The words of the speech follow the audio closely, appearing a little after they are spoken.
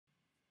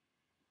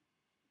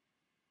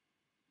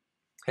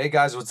Hey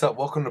guys, what's up?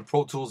 Welcome to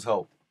Pro Tools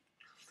Help.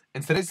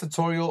 In today's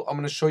tutorial, I'm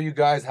going to show you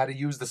guys how to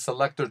use the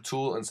Selector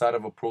tool inside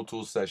of a Pro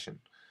Tools session.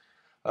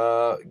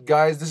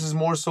 Guys, this is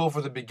more so for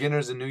the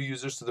beginners and new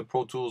users to the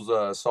Pro Tools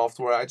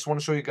software. I just want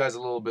to show you guys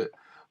a little bit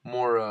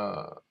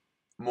more,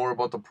 more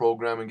about the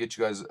program and get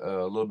you guys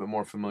a little bit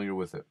more familiar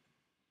with it.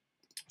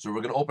 So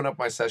we're going to open up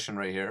my session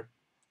right here.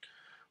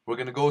 We're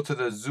going to go to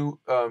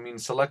the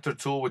Selector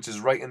tool, which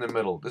is right in the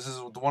middle. This is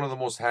one of the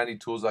most handy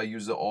tools. I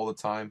use it all the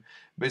time.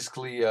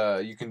 Basically,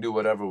 you can do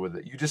whatever with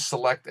it. You just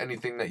select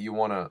anything that you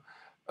want to,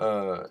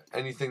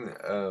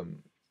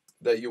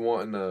 that you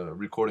want in the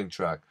recording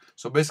track.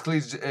 So basically,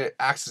 it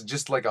acts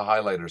just like a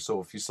highlighter.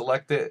 So if you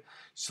select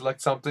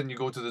something, you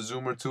go to the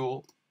zoomer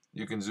tool,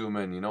 you can zoom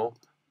in,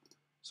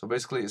 So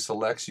basically, it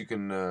selects. You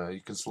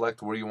can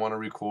select where you want to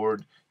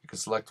record. You can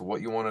select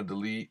what you want to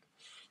delete.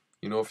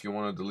 If you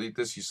want to delete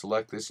this, you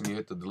select this and you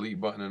hit the delete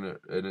button and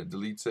it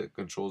deletes it.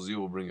 Control Z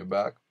will bring it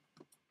back.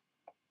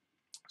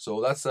 So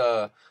that's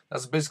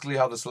basically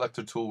how the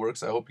Selector tool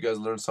works. I hope you guys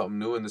learned something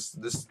new, and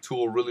this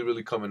tool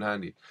really come in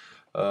handy.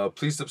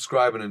 Please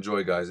subscribe and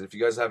enjoy, guys. If you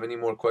guys have any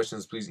more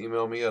questions, please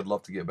email me. I'd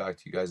love to get back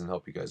to you guys and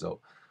help you guys out.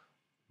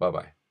 Bye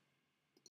bye.